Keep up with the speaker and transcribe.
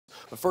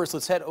But first,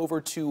 let's head over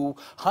to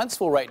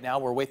Huntsville right now,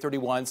 where Way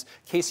 31's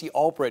Casey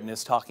Albritton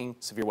is talking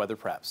severe weather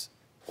preps.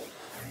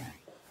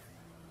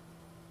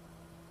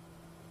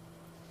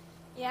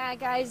 Yeah,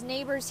 guys,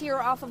 neighbors here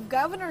off of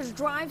Governor's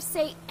Drive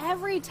say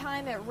every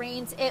time it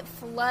rains, it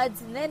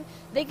floods, and then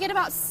they get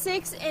about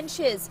 6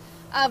 inches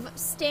of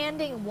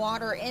standing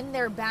water in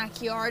their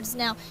backyards.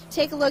 Now,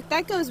 take a look.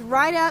 That goes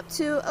right up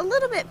to a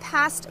little bit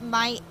past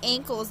my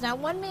ankles. Now,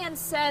 one man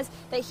says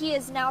that he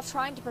is now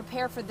trying to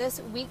prepare for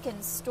this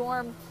weekend's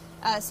storms.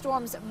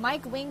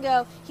 Mike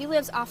Wingo, he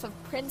lives off of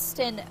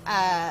Princeton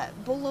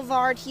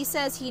Boulevard. He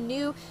says he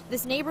knew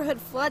this neighborhood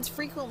floods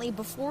frequently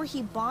before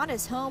he bought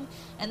his home,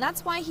 and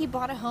that's why he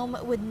bought a home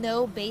with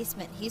no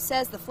basement. He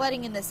says the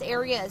flooding in this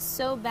area is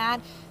so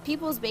bad,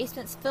 people's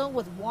basements fill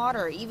with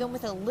water, even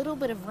with a little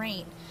bit of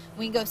rain.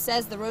 Wingo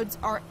says the roads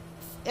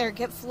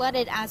get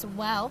flooded as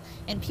well,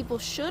 and people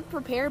should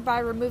prepare by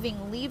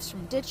removing leaves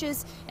from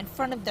ditches in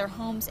front of their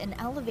homes and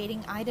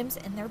elevating items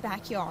in their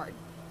backyard.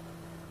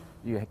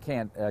 You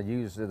can't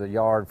use the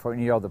yard for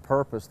any other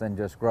purpose than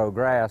just grow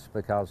grass,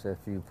 because if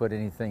you put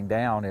anything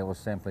down, it will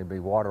simply be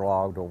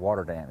waterlogged or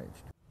water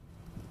damaged.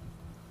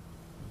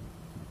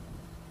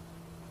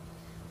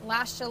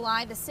 Last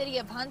July, the city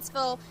of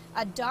Huntsville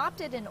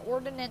adopted an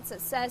ordinance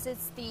that says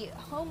it's the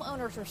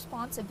homeowner's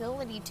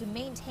responsibility to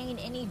maintain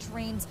any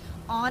drains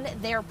on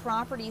their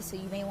property, so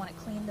you may want to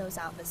clean those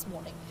out this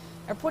morning.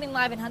 Reporting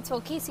live in Huntsville,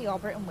 Casey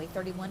Albritton, Way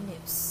 31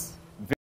 News.